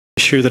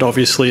issue that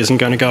obviously isn't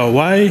going to go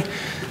away.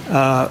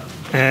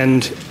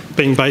 And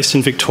being based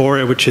in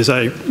Victoria, which is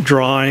a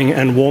drying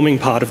and warming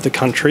part of the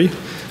country,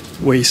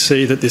 we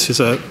see that this is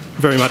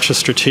very much a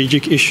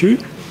strategic issue.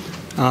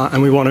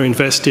 And we want to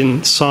invest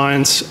in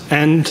science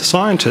and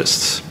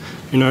scientists.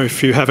 You know,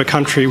 if you have a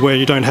country where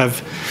you don't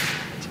have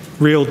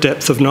real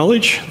depth of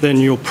knowledge, then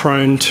you're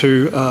prone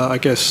to, I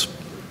guess,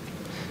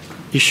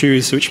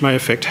 issues which may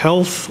affect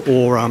health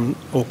or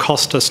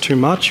cost us too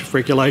much if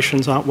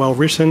regulations aren't well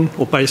written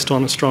or based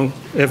on a strong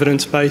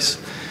evidence base.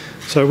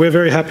 So we're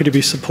very happy to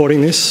be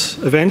supporting this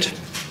event.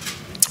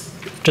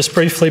 Just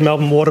briefly,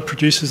 Melbourne Water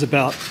produces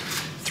about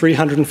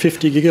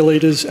 350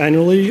 gigalitres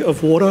annually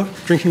of water,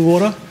 drinking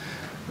water,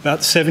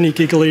 about 70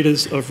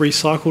 gigalitres of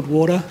recycled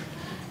water,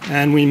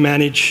 and we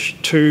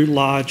manage 2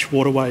 large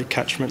waterway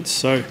catchments.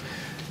 So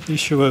the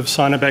issue of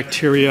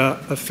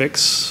cyanobacteria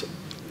affects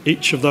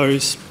each of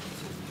those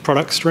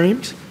product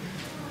streams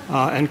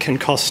and can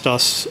cost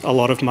us a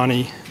lot of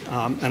money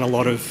and a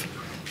lot of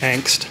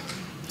angst.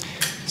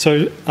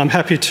 So I'm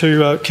happy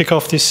to kick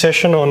off this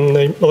session on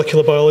the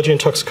molecular biology and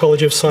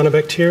toxicology of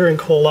cyanobacteria and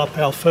call up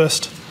our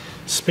first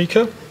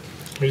speaker,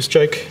 who's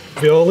Jake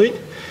Violi.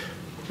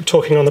 We're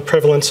talking on the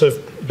prevalence of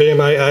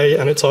BMAA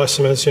and its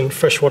isomers in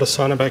freshwater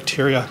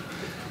cyanobacteria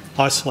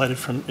isolated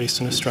from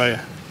Eastern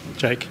Australia.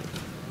 Jake.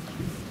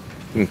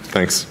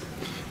 Thanks.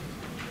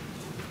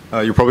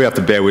 You'll probably have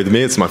to bear with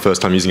me. It's my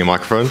first time using a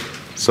microphone,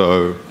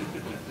 so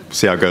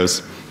see how it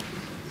goes.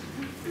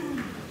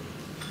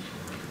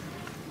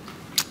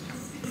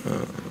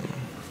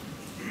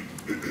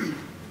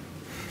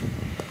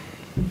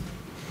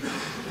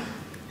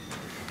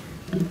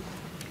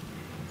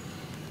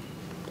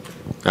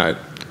 All right.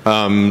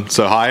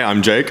 So hi,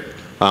 I'm Jake.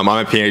 I'm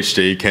a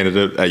PhD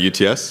candidate at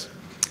UTS,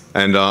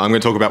 and I'm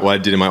going to talk about what I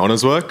did in my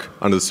honours work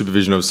under the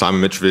supervision of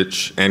Simon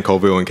Mitrovic, Anne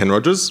Colville, and Ken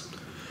Rogers,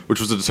 which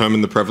was to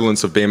determine the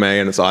prevalence of BMAA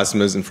and its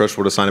isomers in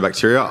freshwater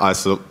cyanobacteria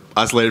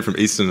isolated from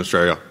Eastern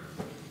Australia.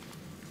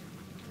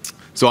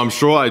 So I'm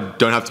sure I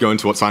don't have to go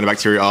into what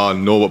cyanobacteria are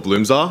nor what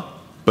blooms are,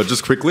 but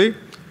just quickly,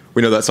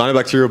 we know that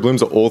cyanobacterial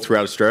blooms are all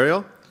throughout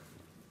Australia.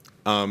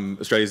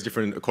 Australia's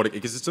different aquatic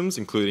ecosystems,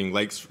 including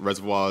lakes,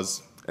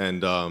 reservoirs,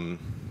 and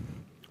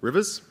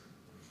rivers.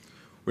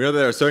 We know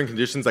there are certain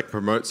conditions that can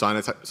promote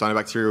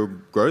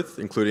cyanobacterial growth,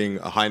 including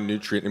a high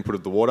nutrient input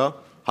of the water,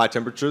 high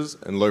temperatures,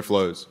 and low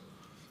flows.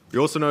 We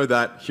also know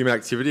that human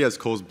activity has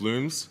caused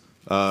blooms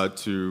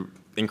to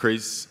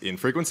increase in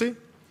frequency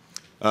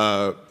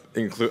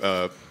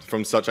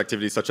from such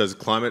activities such as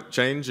climate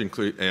change,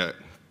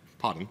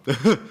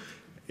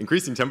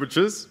 increasing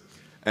temperatures,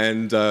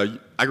 and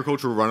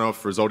agricultural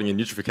runoff resulting in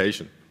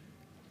eutrophication.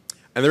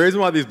 And the reason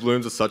why these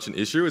blooms are such an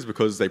issue is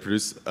because they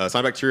produce,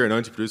 cyanobacteria are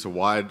known to produce a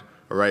wide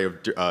array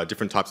of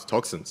different types of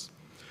toxins.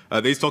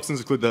 These toxins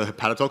include the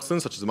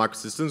hepatotoxins, such as the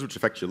microcysteines, which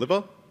affect your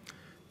liver,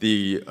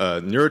 the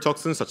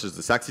neurotoxins, such as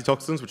the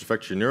saxitoxins, which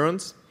affect your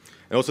neurons,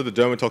 and also the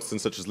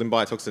dermatoxins, such as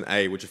limbaitoxin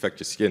A, which affect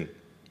your skin.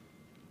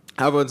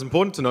 However, it's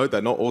important to note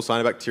that not all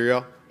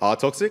cyanobacteria are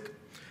toxic,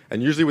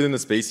 and usually within the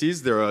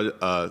species, there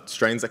are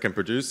strains that can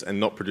produce and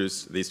not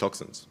produce these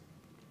toxins.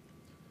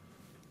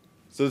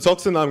 So the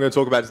toxin I'm going to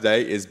talk about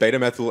today is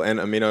beta-methyl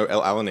N-amino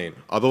L-alanine,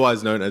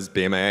 otherwise known as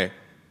BMAA.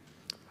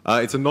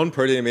 It's a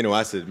non-protein amino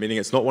acid, meaning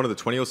it's not one of the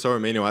 20 or so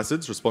amino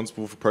acids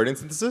responsible for protein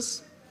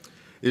synthesis.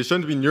 It is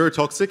shown to be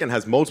neurotoxic and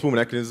has multiple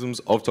mechanisms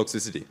of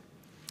toxicity.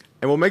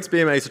 And what makes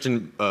BMAA such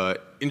an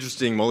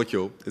interesting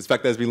molecule is the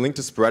fact that it has been linked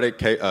to sporadic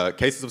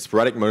cases of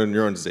sporadic motor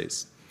neuron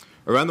disease.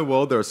 Around the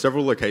world, there are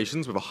several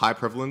locations with a high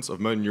prevalence of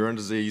motor neuron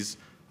disease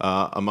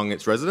among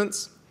its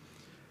residents.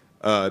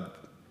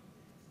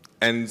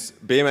 And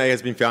BMAA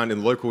has been found in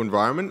the local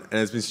environment, and it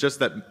has been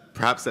suggested that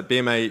perhaps that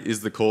BMAA is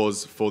the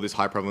cause for this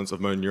high prevalence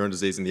of motor neuron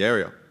disease in the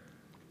area.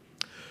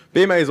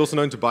 BMAA is also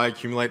known to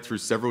bioaccumulate through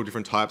several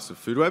different types of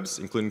food webs,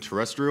 including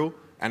terrestrial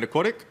and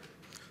aquatic,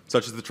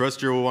 such as the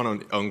terrestrial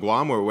one on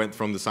Guam, where it went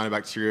from the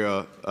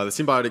cyanobacteria, the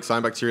symbiotic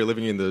cyanobacteria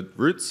living in the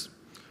roots,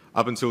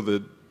 up until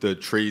the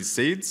tree's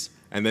seeds,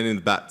 and then in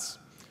the bats.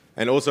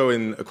 And also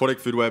in aquatic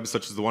food webs,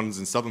 such as the ones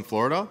in southern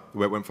Florida,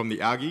 where it went from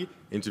the algae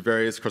into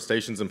various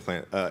crustaceans and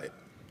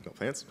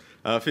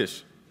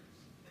fish.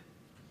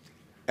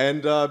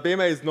 And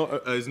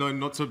BMAA is known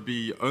not to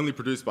be only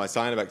produced by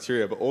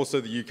cyanobacteria, but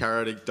also the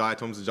eukaryotic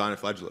diatoms and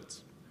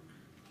dinoflagellates.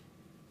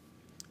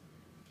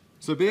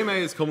 So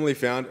BMAA is commonly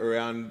found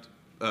around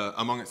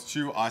among its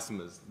 2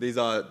 isomers. These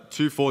are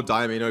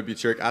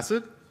 2,4-diaminobutyric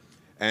acid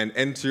and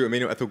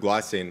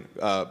N2-aminoethylglycine,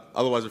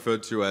 otherwise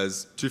referred to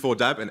as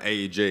 2,4-DAB and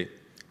AEG.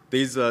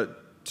 These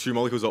 2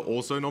 molecules are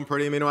also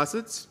non-protein amino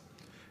acids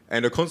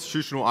and are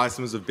constitutional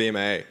isomers of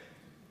BMAA.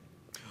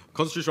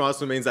 Constitutional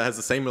isomer means that it has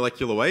the same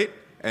molecular weight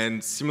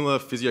and similar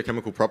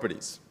physiochemical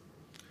properties.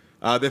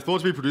 They're thought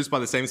to be produced by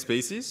the same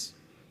species,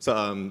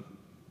 so,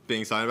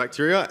 being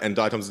cyanobacteria and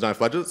diatoms and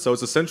dinoflagellates, so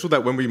it's essential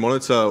that when we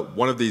monitor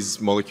one of these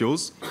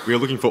molecules, we are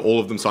looking for all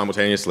of them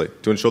simultaneously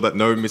to ensure that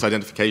no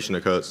misidentification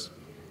occurs.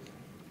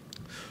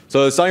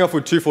 So starting off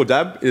with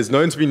 2,4-DAB, it is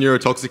known to be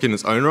neurotoxic in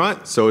its own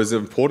right, so it is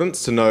important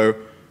to know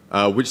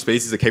which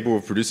species are capable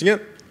of producing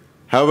it.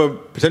 However,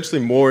 potentially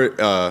more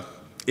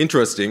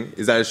interesting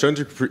is that it's shown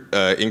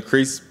to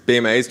increase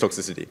BMAA's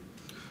toxicity.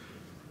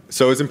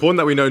 So it's important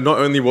that we know not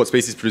only what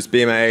species produce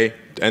BMAA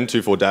and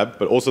 2,4-DAB,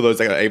 but also those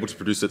that are able to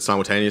produce it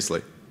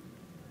simultaneously.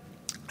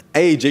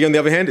 AEG, on the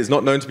other hand, is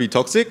not known to be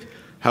toxic,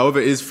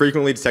 however, it is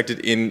frequently detected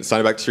in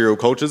cyanobacterial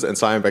cultures and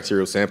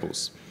cyanobacterial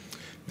samples.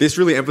 This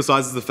really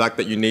emphasizes the fact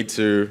that you need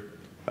to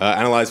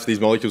analyze for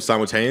these molecules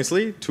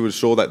simultaneously to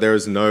ensure that there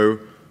is no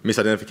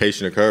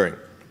misidentification occurring.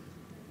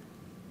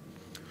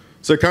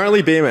 So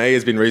currently, BMAA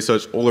has been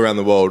researched all around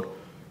the world,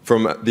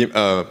 from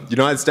the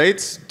United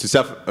States to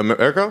South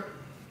America,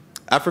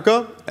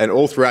 Africa, and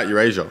all throughout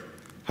Eurasia.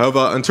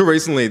 However, until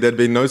recently, there had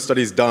been no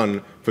studies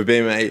done for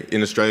BMAA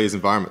in Australia's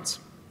environments.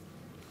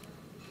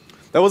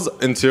 That was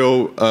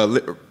until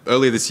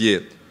earlier this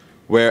year,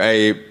 where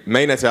a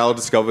Main et al.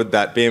 Discovered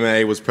that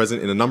BMAA was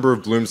present in a number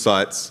of bloom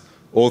sites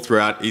all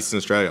throughout Eastern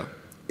Australia.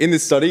 In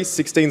this study,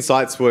 16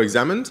 sites were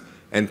examined,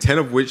 and 10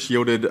 of which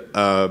yielded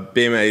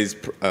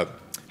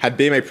had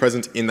BMA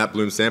present in that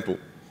bloom sample.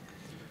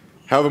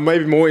 However,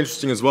 maybe more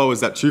interesting as well is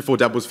that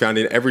 2,4-DAB was found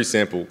in every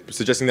sample,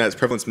 suggesting that its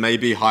prevalence may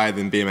be higher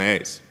than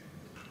BMAA's.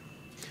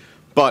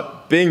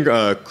 But being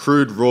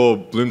crude, raw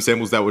bloom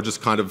samples that were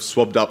just kind of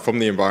swabbed up from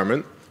the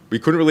environment, we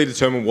couldn't really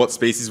determine what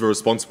species were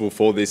responsible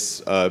for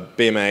this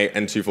BMAA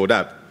and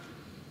 2,4-DAB.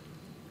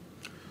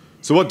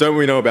 So what don't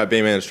we know about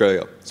BMAA in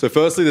Australia? So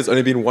firstly, there's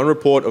only been one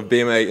report of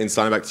BMAA in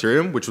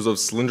Cyanobacterium, which was of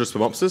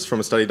Cylindrospermopsis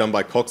from a study done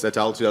by Cox et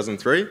al.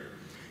 2003.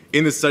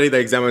 In this study, they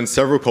examined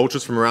several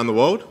cultures from around the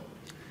world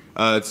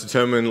to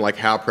determine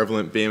how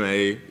prevalent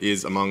BMAA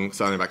is among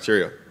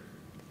cyanobacteria.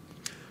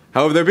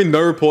 However, there have been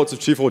no reports of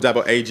 2,4-DAB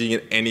or AG in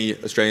any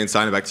Australian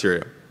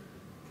cyanobacteria.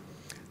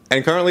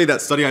 And currently,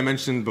 that study I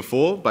mentioned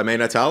before by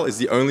Main et al. Is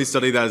the only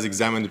study that has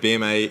examined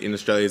BMAA in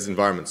Australia's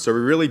environment. So we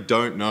really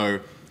don't know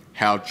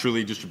how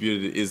truly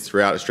distributed it is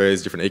throughout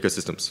Australia's different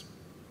ecosystems.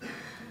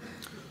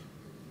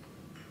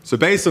 So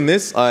based on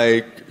this,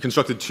 I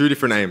constructed two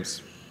different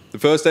aims. The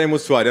first aim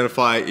was to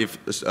identify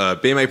if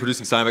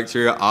BMA-producing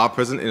cyanobacteria are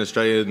present in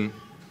Australian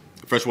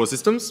freshwater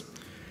systems.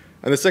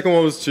 And the second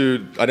one was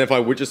to identify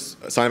which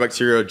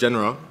cyanobacteria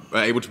genera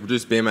are able to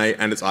produce BMA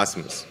and its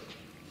isomers.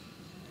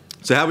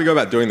 So how do we go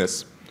about doing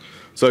this?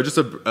 So just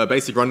a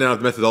basic rundown of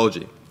the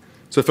methodology.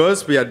 So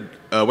first, we went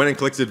and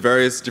collected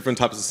various different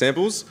types of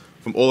samples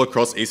from all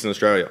across Eastern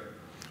Australia.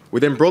 We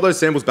then brought those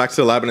samples back to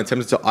the lab and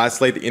attempted to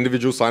isolate the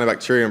individual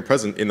cyanobacterium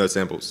present in those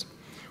samples.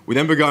 We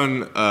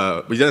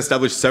then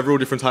established several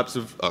different types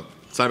of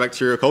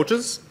cyanobacteria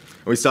cultures,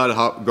 and we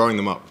started growing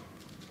them up.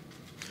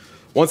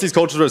 Once these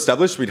cultures were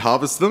established, we'd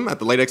harvest them at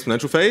the late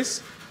exponential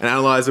phase and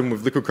analyze them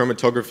with liquid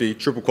chromatography,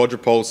 triple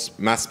quadrupulse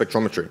mass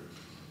spectrometry.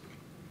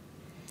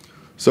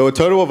 So a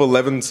total of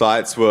 11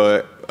 sites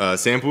were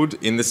sampled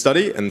in this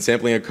study, and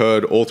sampling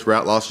occurred all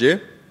throughout last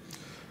year.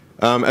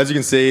 As you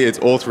can see, it's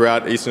all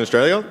throughout Eastern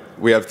Australia.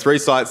 We have 3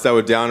 sites that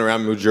were down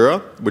around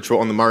Mildura, which were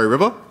on the Murray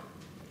River.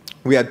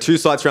 We had 2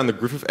 sites around the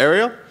Griffith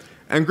area,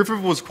 and Griffith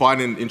was quite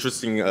an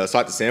interesting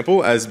site to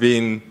sample, as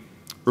being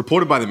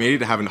reported by the media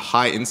to have a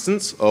high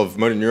instance of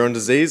motor neuron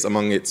disease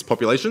among its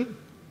population.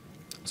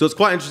 So it's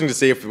quite interesting to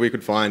see if we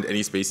could find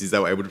any species that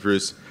were able to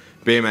produce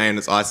BMA and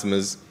its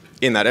isomers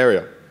in that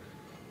area.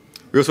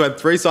 We also had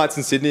 3 sites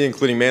in Sydney,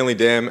 including Manly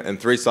Dam,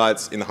 and 3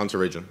 sites in the Hunter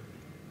region.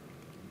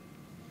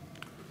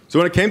 So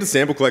when it came to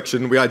sample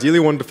collection, we ideally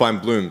wanted to find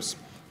blooms.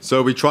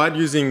 So we tried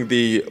using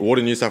the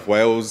Water New South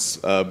Wales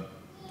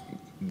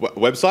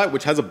website,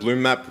 which has a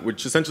bloom map,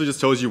 which essentially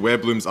just tells you where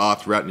blooms are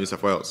throughout New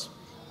South Wales.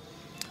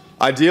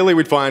 Ideally,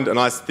 we'd find a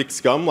nice thick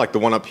scum, like the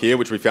one up here,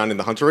 which we found in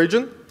the Hunter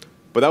region,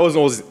 but that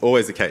wasn't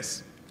always the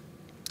case.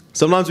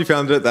 Sometimes we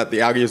found that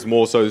the algae is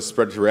more so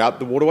spread throughout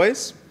the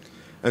waterways,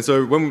 and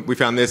so when we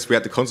found this, we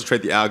had to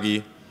concentrate the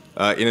algae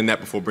in a net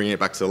before bringing it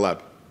back to the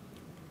lab.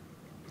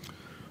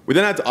 We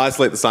then had to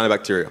isolate the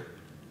cyanobacteria.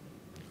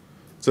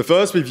 So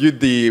first, we viewed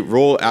the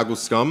raw algal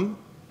scum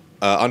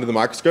under the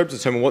microscope to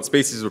determine what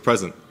species were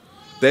present.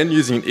 Then,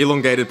 using an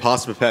elongated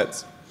pass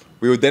pipette,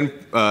 we would then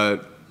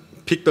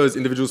pick those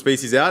individual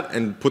species out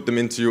and put them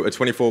into a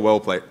 24-well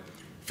plate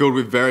filled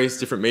with various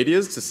different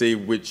medias to see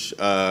which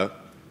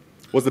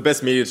was the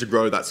best media to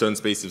grow that certain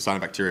species of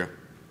cyanobacteria.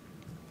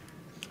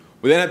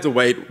 We then had to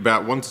wait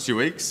about 1 to 2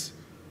 weeks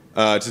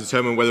to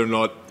determine whether or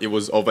not it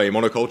was of a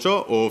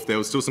monoculture or if there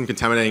was still some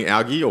contaminating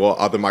algae or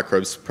other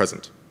microbes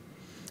present.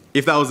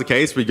 If that was the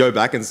case, we'd go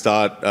back and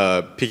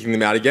start picking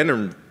them out again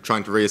and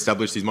trying to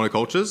re-establish these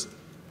monocultures.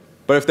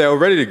 But if they were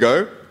ready to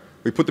go,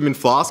 we put them in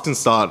flasks and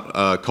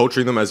start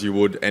culturing them as you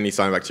would any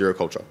cyanobacterial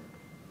culture.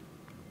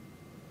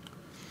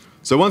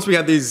 So once we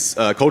had these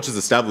cultures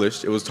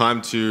established, it was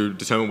time to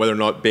determine whether or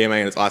not BMA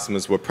and its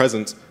isomers were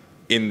present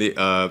in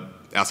our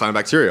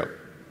cyanobacteria.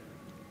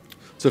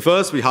 So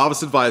first, we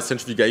harvested via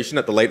centrifugation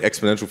at the late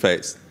exponential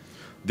phase.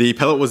 The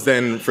pellet was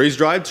then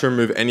freeze-dried to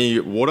remove any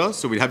water,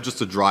 so we'd have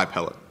just a dry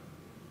pellet.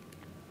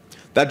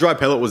 That dry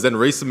pellet was then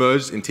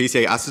resubmerged in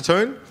TCA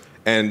acetone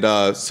and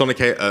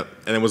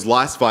then was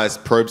lysed via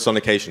probe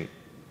sonication.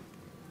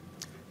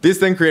 This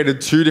then created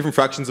 2 different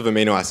fractions of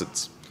amino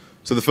acids.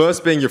 So the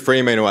first being your free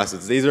amino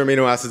acids. These are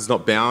amino acids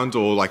not bound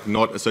or like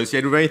not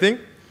associated with anything.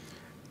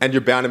 And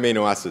your bound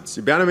amino acids.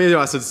 Your bound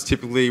amino acids is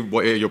typically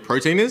what your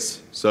protein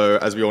is. So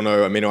as we all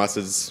know, amino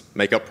acids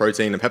make up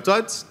protein and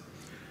peptides.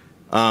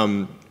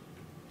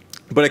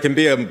 But it can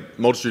be a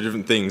multitude of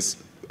different things,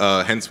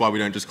 hence why we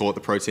don't just call it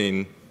the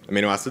protein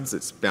amino acids,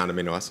 it's bound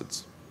amino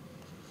acids.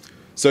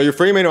 So your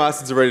free amino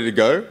acids are ready to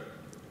go.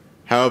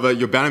 However,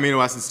 your bound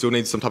amino acids still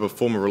need some type of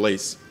form of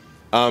release.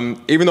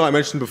 Even though I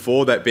mentioned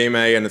before that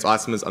BMAA and its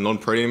isomers are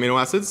non-protein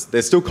amino acids,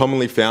 they're still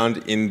commonly found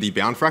in the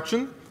bound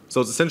fraction. So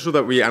it's essential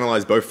that we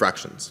analyze both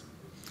fractions.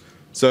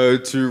 So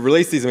to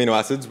release these amino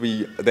acids,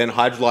 we then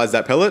hydrolyze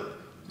that pellet.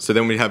 So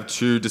then we have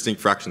two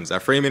distinct fractions, our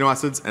free amino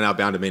acids and our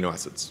bound amino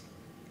acids.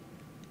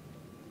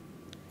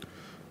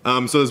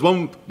 So there's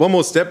one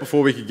more step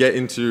before we could get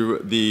into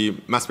the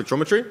mass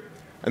spectrometry.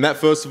 And that,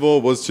 first of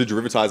all, was to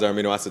derivatize our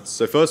amino acids.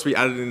 So first we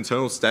added an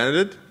internal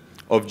standard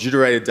of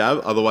deuterated DAB,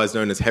 otherwise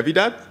known as heavy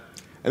DAB.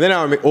 And then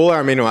all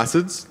our amino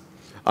acids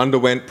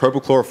underwent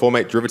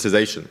propylchloroformate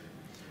derivatization.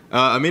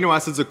 Amino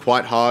acids are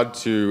quite hard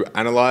to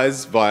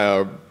analyze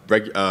via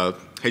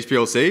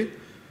HPLC.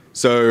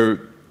 So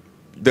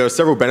there are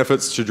several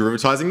benefits to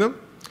derivatizing them.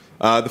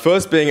 The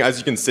first being, as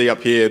you can see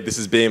up here, this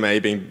is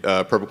BMA being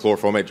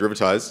propylchloroformate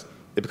derivatized.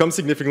 It becomes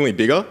significantly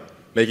bigger,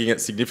 making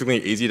it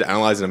significantly easier to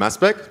analyze in a mass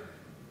spec.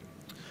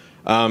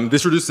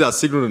 This reduces our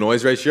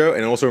signal-to-noise ratio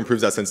and also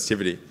improves our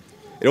sensitivity.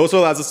 It also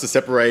allows us to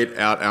separate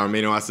out our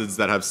amino acids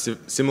that have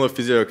similar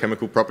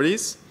physiochemical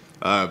properties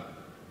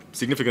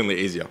significantly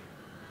easier.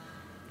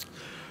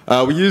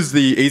 We used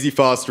the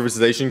EasyFast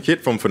derivatization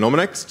kit from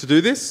Phenomenex to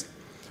do this,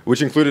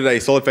 which included a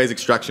solid phase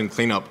extraction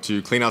cleanup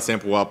to clean our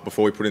sample up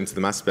before we put it into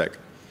the mass spec.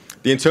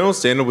 The internal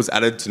standard was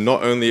added to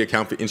not only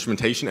account for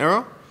instrumentation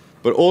error,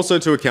 but also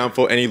to account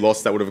for any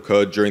loss that would have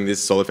occurred during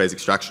this solid phase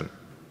extraction.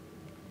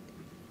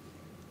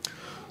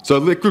 So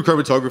liquid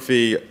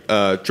chromatography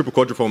triple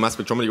quadrupole mass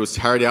spectrometry was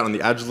carried out on the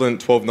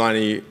Agilent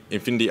 1290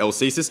 Infinity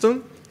LC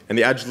system and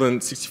the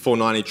Agilent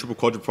 6490 triple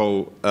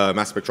quadrupole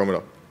mass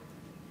spectrometer.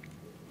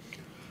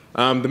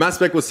 The mass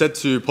spec was set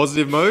to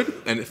positive mode,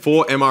 and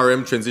 4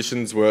 MRM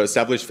transitions were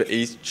established for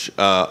each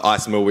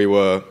isomer we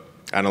were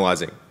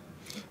analyzing.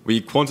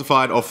 We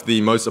quantified off the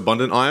most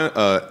abundant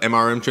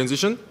MRM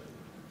transition.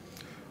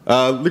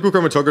 Liquid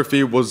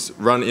chromatography was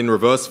run in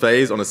reverse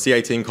phase on a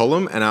C18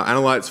 column, and our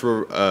analytes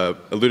were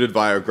eluted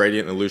via a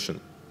gradient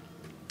elution.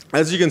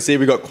 As you can see,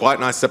 we got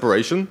quite nice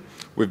separation,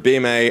 with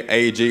BMA,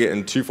 AEG,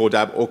 and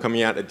 2,4-DAB all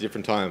coming out at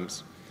different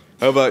times.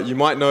 However, you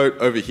might note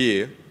over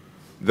here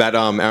that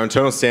our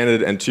internal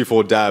standard and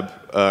 2,4-DAB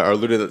are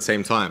eluted at the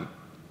same time.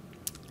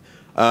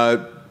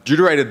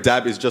 Deuterated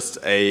DAB is just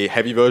a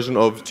heavy version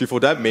of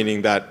 2,4-DAB,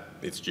 meaning that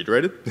it's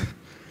deuterated.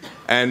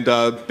 And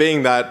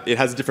being that it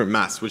has a different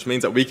mass, which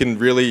means that we can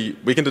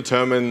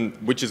determine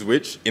which is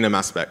which in a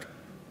mass spec.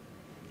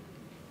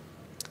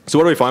 So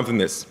what do we find from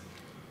this?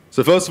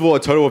 So first of all, a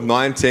total of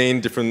 19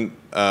 different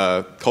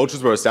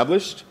cultures were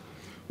established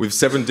with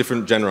 7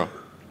 different genera.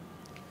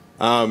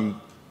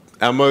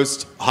 Our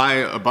most high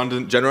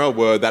abundant genera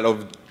were that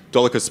of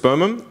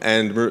Dolichospermum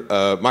and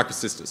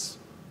Microcystis.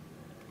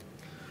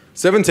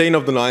 17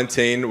 of the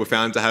 19 were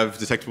found to have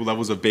detectable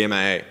levels of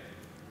BMAA.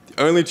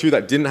 The only 2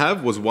 that didn't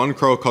have was one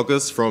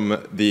Croacoccus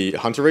from the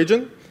Hunter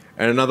region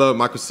and another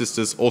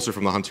Microcystis also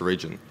from the Hunter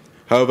region.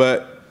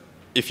 However,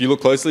 if you look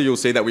closely, you'll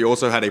see that we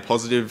also had a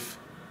positive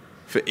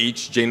for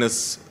each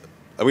genus.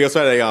 We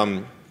also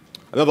had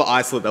another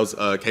isolate that was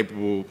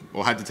capable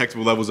or had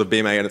detectable levels of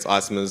BMAA and its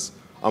isomers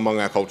among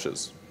our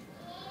cultures.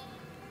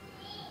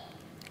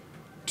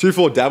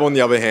 2,4-DAB, on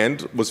the other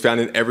hand, was found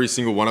in every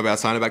single one of our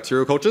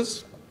cyanobacterial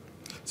cultures,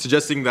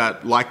 suggesting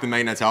that, like the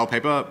Main et al.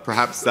 Paper,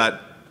 perhaps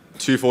that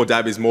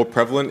 2,4-DAB is more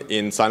prevalent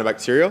in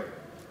cyanobacteria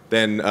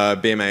than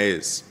BMAA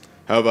is.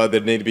 However,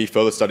 there need to be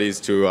further studies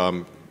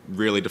to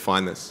really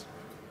define this.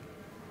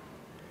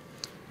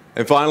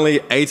 And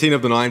finally, 18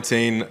 of the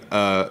 19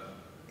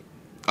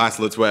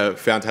 isolates were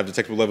found to have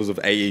detectable levels of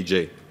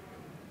AEG.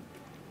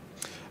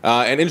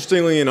 And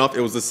interestingly enough,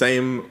 it was the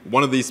same,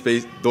 one of these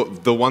species,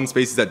 the one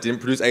species that didn't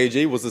produce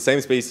AEG was the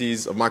same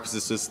species of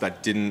Microcystis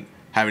that didn't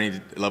have any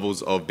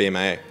levels of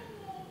BMAA.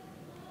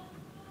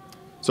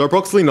 So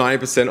approximately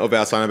 90% of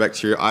our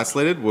cyanobacteria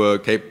isolated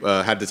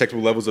had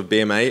detectable levels of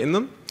BMAA in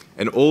them,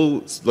 and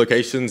all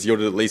locations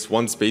yielded at least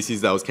one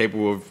species that was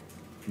capable of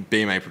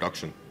BMAA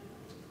production.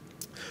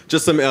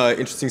 Just some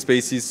interesting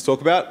species to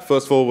talk about.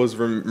 First of all was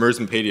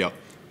Merismapedia.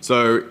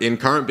 So in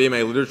current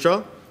BMAA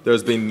literature, there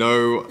has been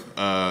no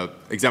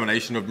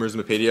examination of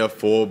Merismapedia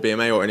for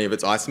BMAA or any of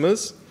its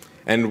isomers,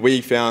 and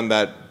we found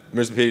that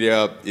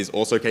Merismapedia is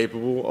also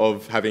capable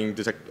of having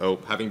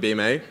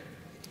BMAA.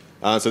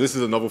 So this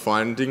is a novel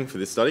finding for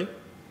this study.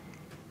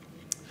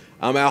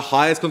 Our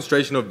highest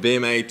concentration of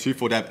BMAA,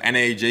 2,4-DAB, and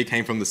AEG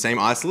came from the same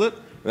isolate,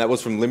 and that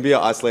was from Limbia,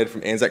 isolated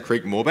from Anzac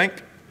Creek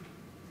Moorbank.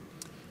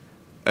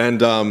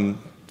 And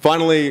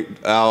finally,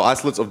 our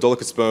isolates of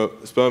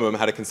Dolichospermum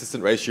had a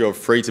consistent ratio of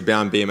free to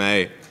bound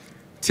BMAA.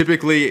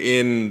 Typically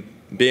in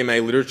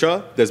BMAA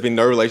literature, there's been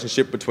no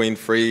relationship between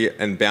free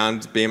and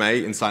bound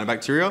BMAA in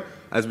cyanobacteria.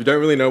 as we don't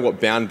really know what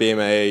bound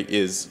BMAA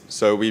is.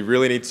 So we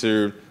really need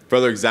to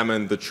further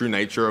examine the true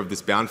nature of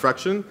this bound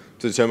fraction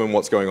to determine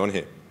what's going on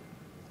here.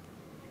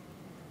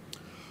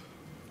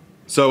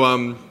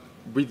 So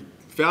we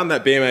found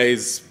that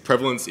BMA's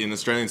prevalence in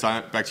Australian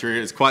cyanobacteria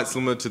is quite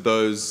similar to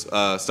those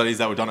studies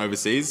that were done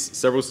overseas.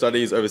 Several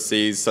studies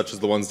overseas, such as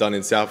the ones done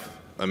in South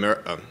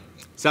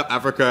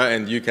Africa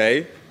and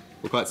UK,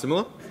 were quite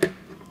similar.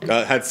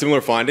 Had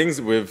similar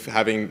findings with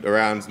having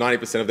around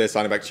 90% of their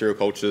cyanobacterial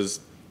cultures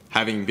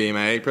having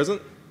BMAA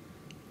present.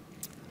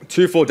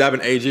 2,4-DAB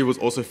and AG was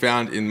also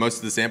found in most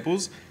of the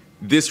samples.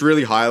 This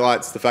really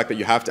highlights the fact that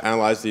you have to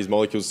analyze these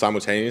molecules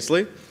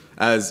simultaneously,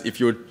 as if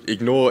you would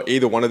ignore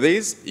either one of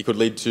these, it could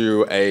lead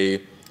to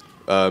a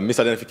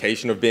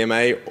misidentification of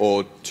BMA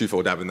or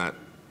 2,4-DAB in that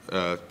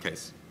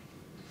case.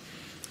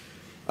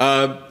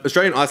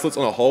 Australian isolates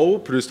on a whole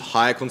produced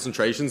higher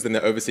concentrations than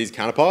their overseas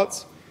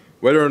counterparts.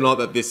 Whether or not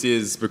that this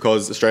is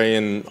because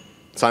Australian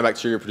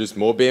cyanobacteria produced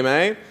more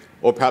BMA,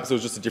 or perhaps it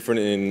was just a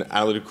difference in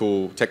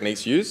analytical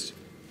techniques used.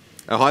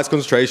 Our highest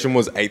concentration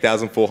was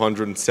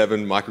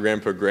 8,407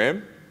 microgram per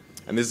gram,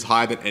 and this is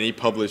higher than any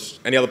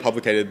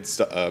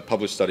other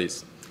published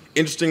studies.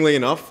 Interestingly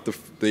enough,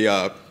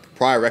 the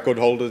prior record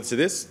holder to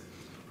this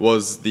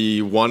was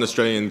the one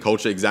Australian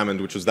culture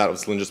examined, which was that of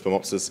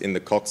Cylindrospermopsis in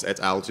the Cox et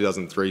al.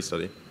 2003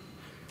 study,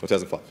 or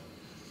 2005.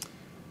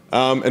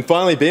 And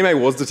finally,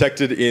 BMA was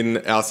detected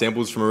in our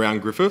samples from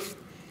around Griffith.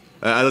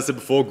 As I said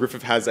before,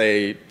 Griffith has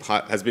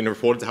been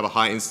reported to have a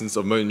high incidence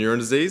of motor neuron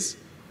disease.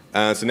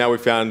 So now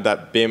we've found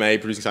that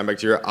BMA-producing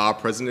cyanobacteria are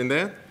present in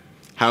there.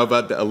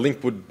 However,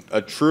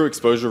 a true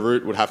exposure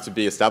route would have to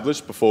be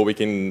established before we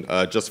can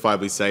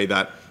justifiably say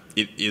that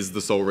it is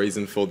the sole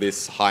reason for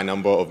this high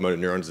number of motor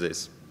neuron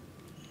disease.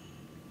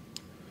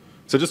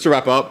 So just to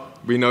wrap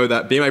up, we know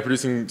that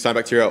BMA-producing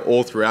cyanobacteria are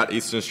all throughout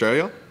Eastern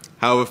Australia.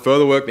 However,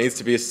 further work needs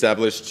to be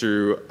established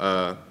to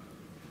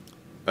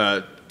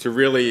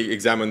really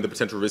examine the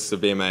potential risks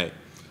of BMA.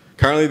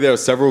 Currently, there are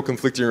several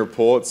conflicting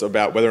reports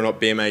about whether or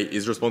not BMA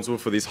is responsible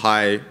for this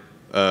high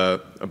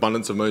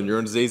abundance of motor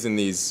neuron disease in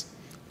these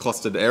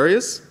clustered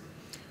areas.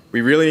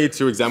 We really need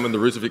to examine the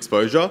routes of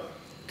exposure.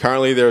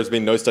 Currently, there has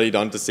been no study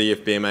done to see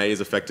if BMA is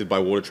affected by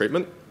water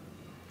treatment.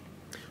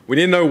 We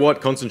need to know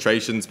what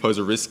concentrations pose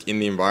a risk in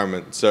the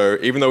environment. So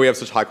even though we have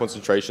such high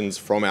concentrations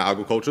from our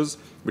algal cultures,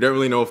 we don't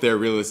really know if they're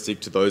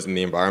realistic to those in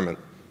the environment.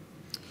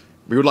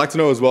 We would like to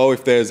know as well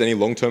if there's any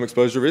long-term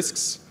exposure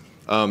risks.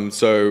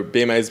 So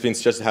BMA has been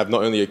suggested to have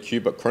not only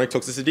acute but chronic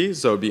toxicity,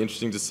 so it'd be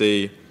interesting to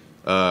see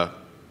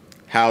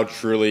how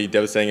truly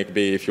devastating it could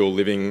be if you're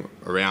living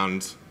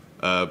around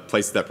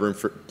places that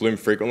bloom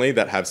frequently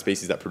that have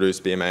species that produce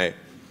BMA.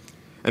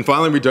 And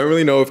finally, we don't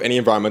really know if any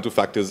environmental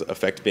factors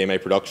affect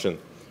BMA production.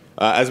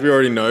 As we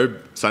already know,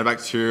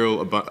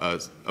 cyanobacterial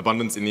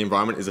abundance in the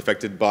environment is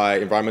affected by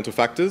environmental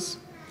factors.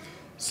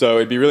 So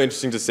it'd be really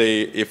interesting to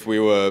see if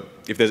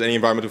there's any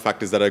environmental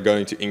factors that are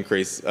going to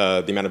increase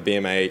the amount of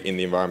BMA in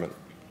the environment.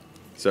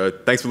 So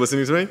thanks for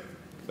listening to me,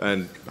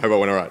 and I hope I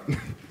went all right.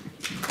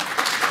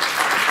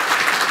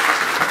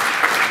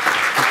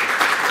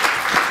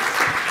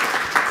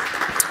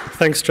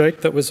 Thanks,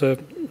 Jake. That was a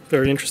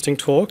very interesting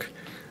talk.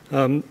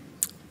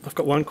 I've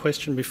got one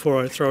question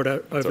before I throw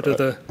it over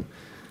to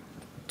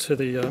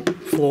the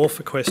floor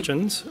for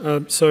questions.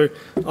 So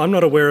I'm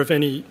not aware of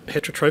any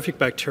heterotrophic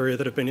bacteria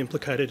that have been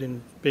implicated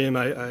in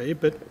BMAA,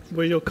 but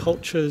were your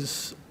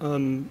cultures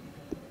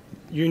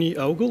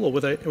uni-algal, or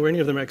were any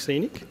of them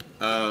axenic?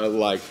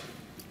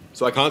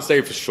 So I can't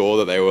say for sure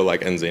that they were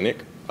like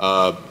enzenic.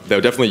 They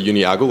were definitely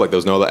uni-algal, like there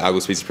was no other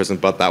algal species present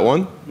but that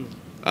one.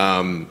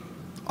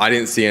 I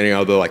didn't see any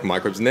other like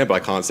microbes in there, but I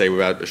can't say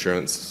without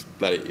assurance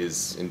that it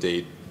is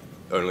indeed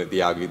only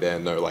the algae there,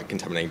 no like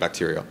contaminating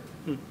bacteria.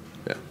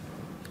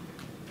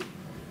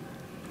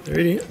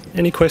 Yeah.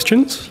 Any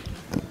questions?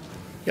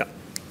 Yeah.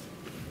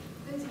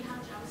 Very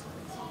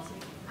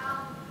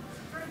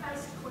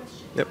basic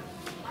question. Yep.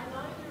 I know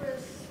I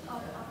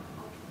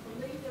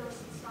believe there are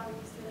some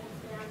studies that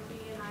have found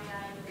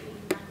BMAA in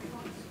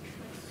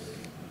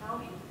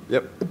algae.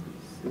 Yep.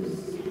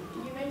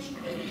 You mentioned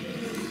that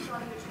you're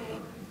starting to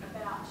talk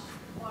about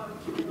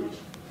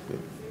bioaccumulation in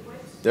food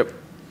webs. Yep.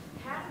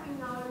 How do we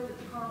know that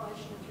the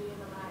correlation of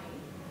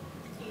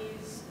BMAA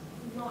is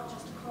not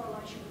just a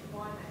correlation with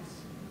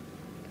biomass?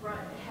 Right.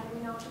 How do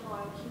we know it's a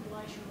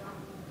bioaccumulation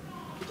rather than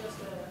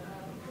just a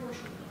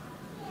proportion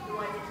of the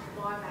way that the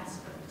biomass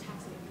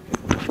attacks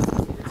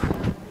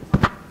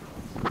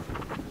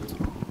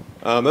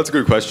it? That's a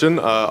good question.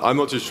 I'm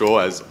not too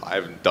sure, as I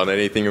haven't done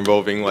anything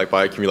involving like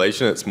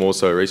bioaccumulation. It's more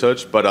so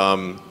research, but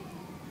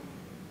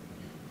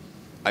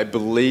I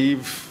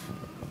believe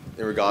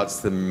in regards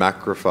to the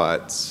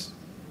macrophytes,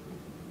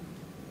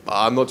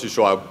 I'm not too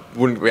sure. I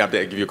wouldn't be able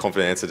to give you a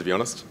confident answer, to be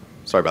honest.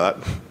 Sorry about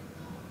that.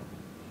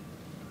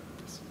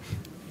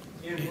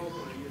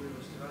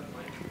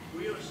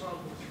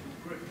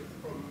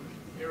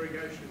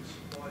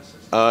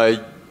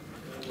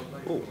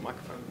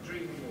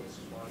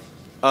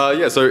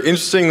 Yeah, so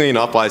interestingly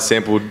enough, I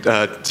sampled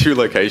 2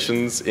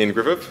 locations in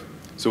Griffith.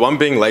 So one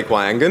being Lake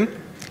Wyangan,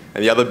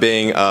 and the other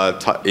being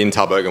in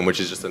Tarbogan, which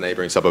is just a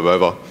neighbouring suburb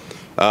over.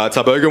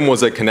 Tarbogan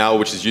was a canal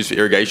which is used for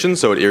irrigation,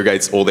 so it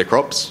irrigates all their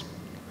crops.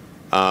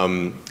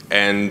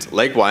 And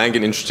Lake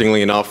Wyangan,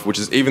 interestingly enough, which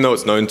is, even though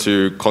it's known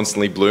to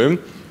constantly bloom,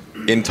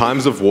 in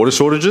times of water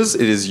shortages,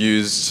 it is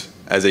used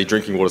as a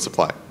drinking water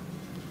supply.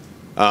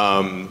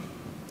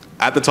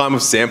 At the time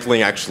of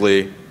sampling,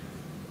 actually,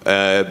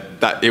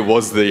 that it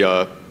was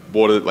the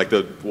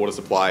water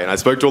supply, and I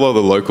spoke to a lot of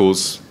the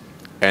locals,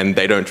 and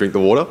they don't drink the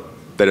water.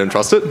 They don't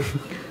trust it.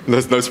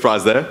 There's no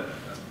surprise there.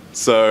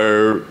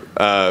 So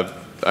I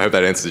hope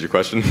that answers your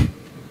question.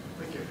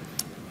 Thank you.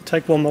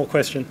 Take one more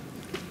question.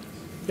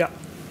 Yeah. I'm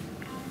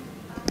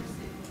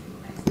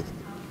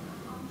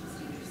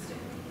just interested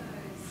in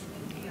those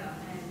media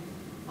and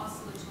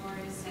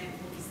oscillatory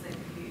samples that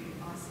you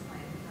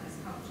isolated in those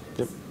cultures.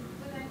 Yep.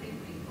 Were they big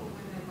people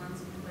when they're ones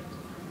collected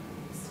from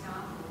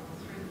scarp or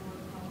through the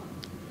water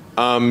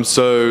column?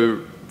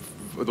 So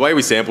the way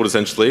we sampled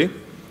essentially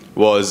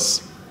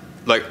was,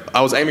 like, I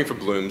was aiming for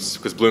blooms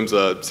because blooms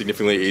are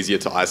significantly easier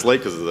to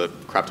isolate because of the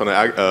crap ton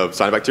of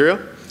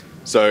cyanobacteria.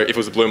 So if it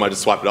was a bloom, I'd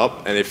just swipe it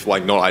up, and if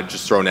like not, I'd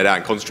just throw a net out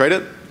and concentrate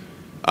it.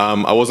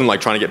 I wasn't like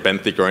trying to get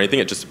benthic or anything.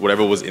 It just,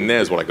 whatever was in there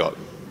is what I got.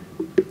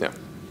 Yeah.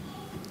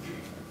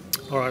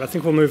 All right, I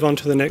think we'll move on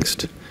to the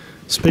next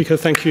speaker.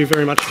 Thank you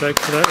very much, Jake,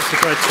 for that. It's a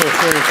great talk,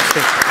 very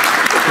interesting.